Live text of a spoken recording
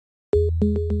In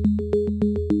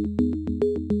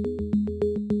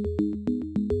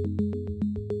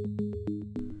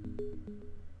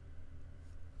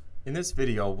this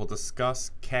video, we'll discuss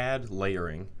CAD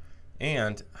layering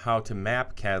and how to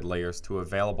map CAD layers to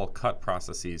available cut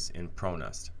processes in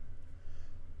ProNest.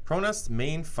 ProNest's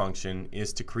main function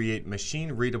is to create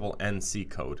machine-readable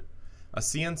NC code, a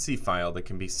CNC file that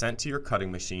can be sent to your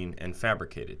cutting machine and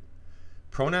fabricated.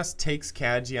 ProNest takes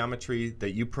CAD geometry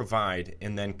that you provide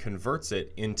and then converts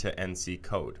it into NC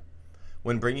code.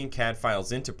 When bringing CAD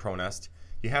files into ProNest,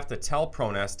 you have to tell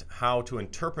ProNest how to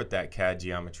interpret that CAD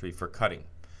geometry for cutting.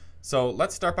 So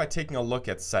let's start by taking a look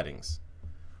at settings.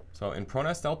 So in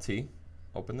ProNest LT,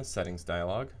 open the settings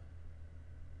dialog.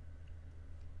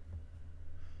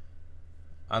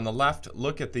 On the left,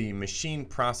 look at the machine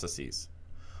processes.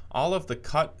 All of the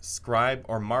cut, scribe,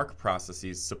 or mark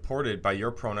processes supported by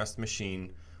your ProNest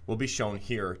machine will be shown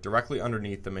here directly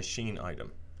underneath the machine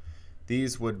item.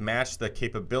 These would match the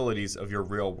capabilities of your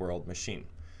real-world machine.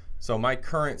 So my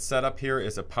current setup here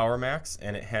is a PowerMax,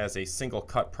 and it has a single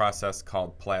cut process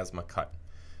called Plasma Cut.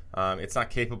 It's not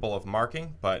capable of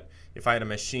marking, but if I had a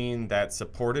machine that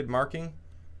supported marking,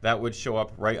 that would show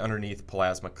up right underneath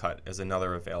Plasma Cut as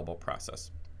another available process.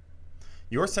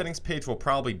 Your settings page will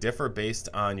probably differ based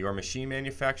on your machine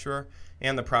manufacturer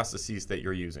and the processes that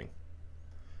you're using.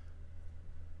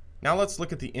 Now let's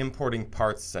look at the Importing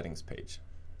Parts settings page.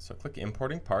 So click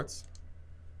Importing Parts.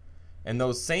 And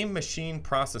those same machine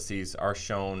processes are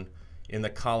shown in the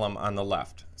column on the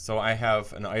left. So I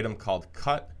have an item called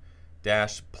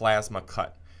cut-plasma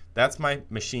cut. That's my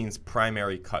machine's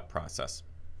primary cut process.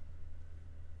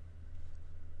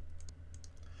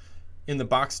 In the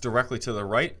box directly to the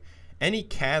right, any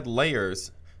CAD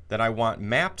layers that I want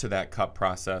mapped to that cut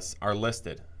process are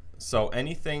listed. So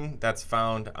anything that's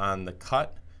found on the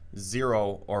cut,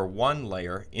 0, or 1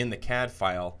 layer in the CAD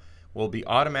file will be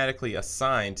automatically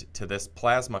assigned to this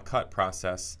plasma cut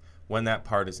process when that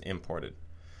part is imported.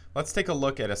 Let's take a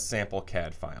look at a sample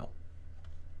CAD file.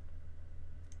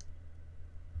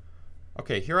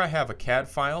 Okay, here I have a CAD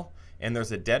file, and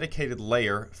there's a dedicated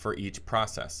layer for each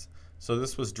process. So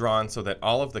this was drawn so that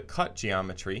all of the cut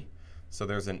geometry, so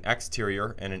there's an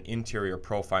exterior and an interior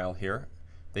profile here,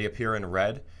 they appear in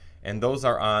red, and those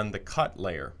are on the cut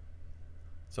layer.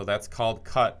 So that's called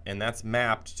cut, and that's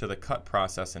mapped to the cut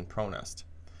process in ProNest.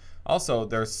 Also,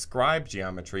 there's scribe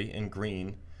geometry in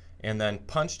green, and then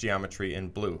punch geometry in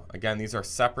blue. Again, these are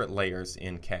separate layers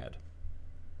in CAD.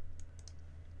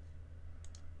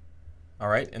 All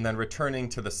right, and then returning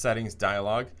to the settings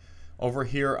dialog, over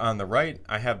here on the right,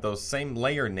 I have those same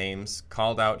layer names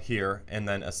called out here and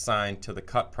then assigned to the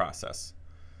cut process.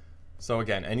 So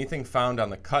again, anything found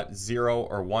on the cut 0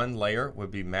 or 1 layer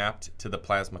would be mapped to the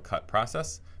plasma cut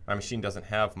process. My machine doesn't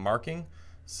have marking,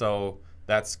 so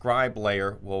that scribe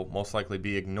layer will most likely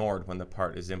be ignored when the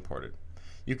part is imported.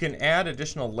 You can add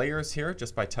additional layers here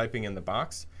just by typing in the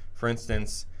box. For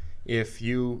instance, if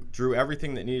you drew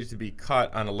everything that needed to be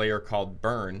cut on a layer called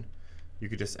burn, you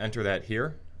could just enter that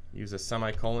here. Use a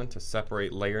semicolon to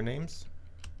separate layer names.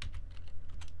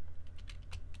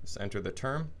 Just enter the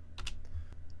term.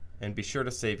 And be sure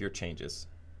to save your changes.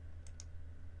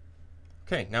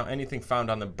 Okay, now anything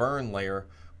found on the burn layer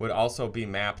would also be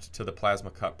mapped to the plasma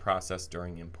cut process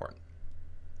during import.